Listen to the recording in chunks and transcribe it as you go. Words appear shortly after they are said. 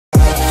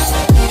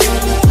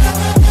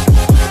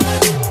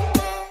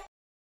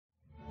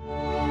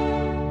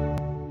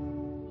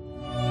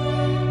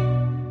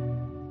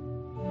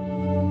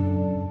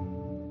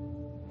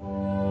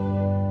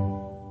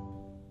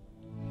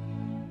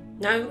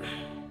No,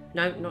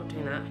 no, not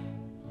doing that.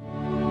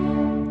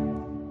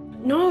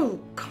 No,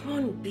 come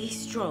on, be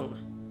strong.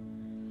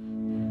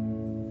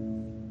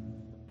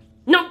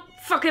 No,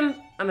 fuck him.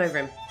 I'm over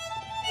him.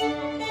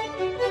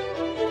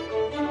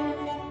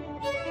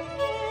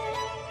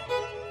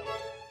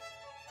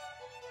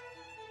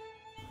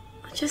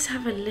 I'll just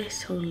have a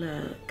little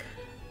look.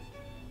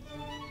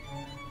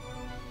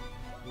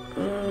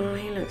 Oh,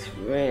 he looks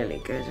really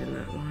good in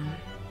that one.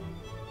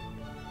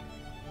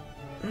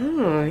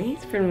 Oh,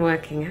 he's been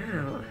working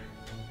out.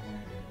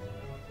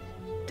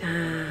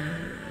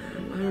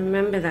 Damn, I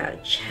remember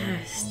that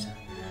chest.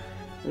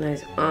 And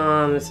those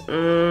arms.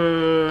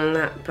 And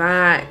that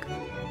back.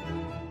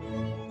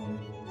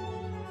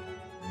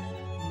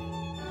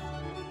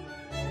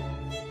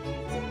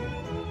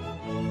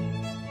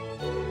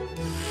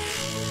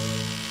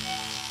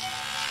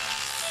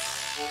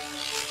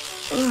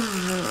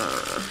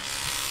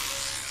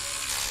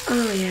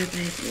 Oh yeah,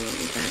 babe, you want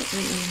me back,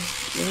 don't you?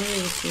 Yeah,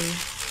 you do.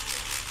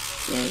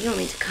 Yeah, you want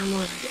me to come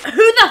on.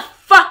 Who the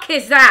fuck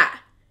is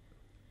that?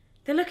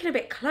 They're looking a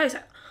bit close.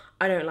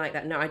 I don't like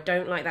that. No, I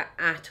don't like that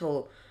at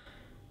all.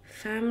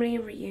 Family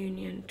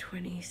reunion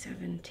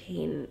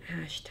 2017.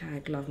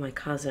 Hashtag love my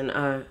cousin.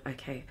 Oh,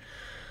 okay.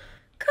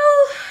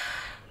 Cool.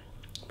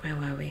 Where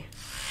were we?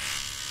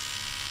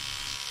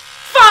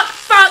 Fuck,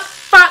 fuck,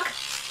 fuck!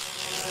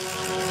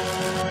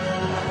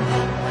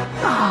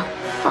 Oh,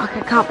 fuck,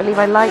 I can't believe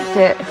I liked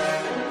it.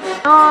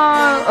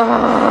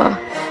 Oh,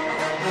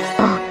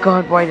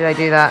 God, why did I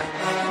do that?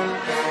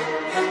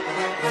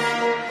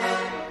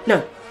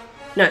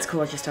 No, it's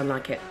cool, I just don't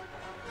like it.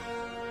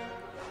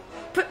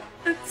 But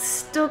it's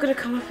still gonna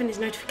come up in his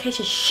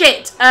notification.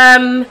 Shit!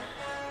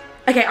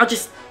 Okay, I'll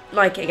just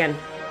like it again.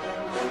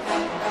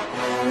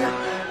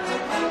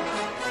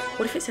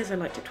 What if it says I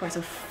liked it twice?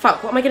 Oh,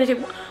 fuck, what am I gonna do?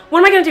 What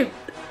am I gonna do?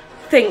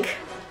 Think!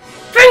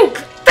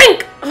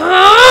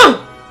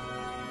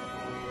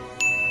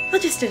 I'll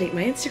just delete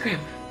my Instagram.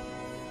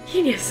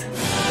 Genius.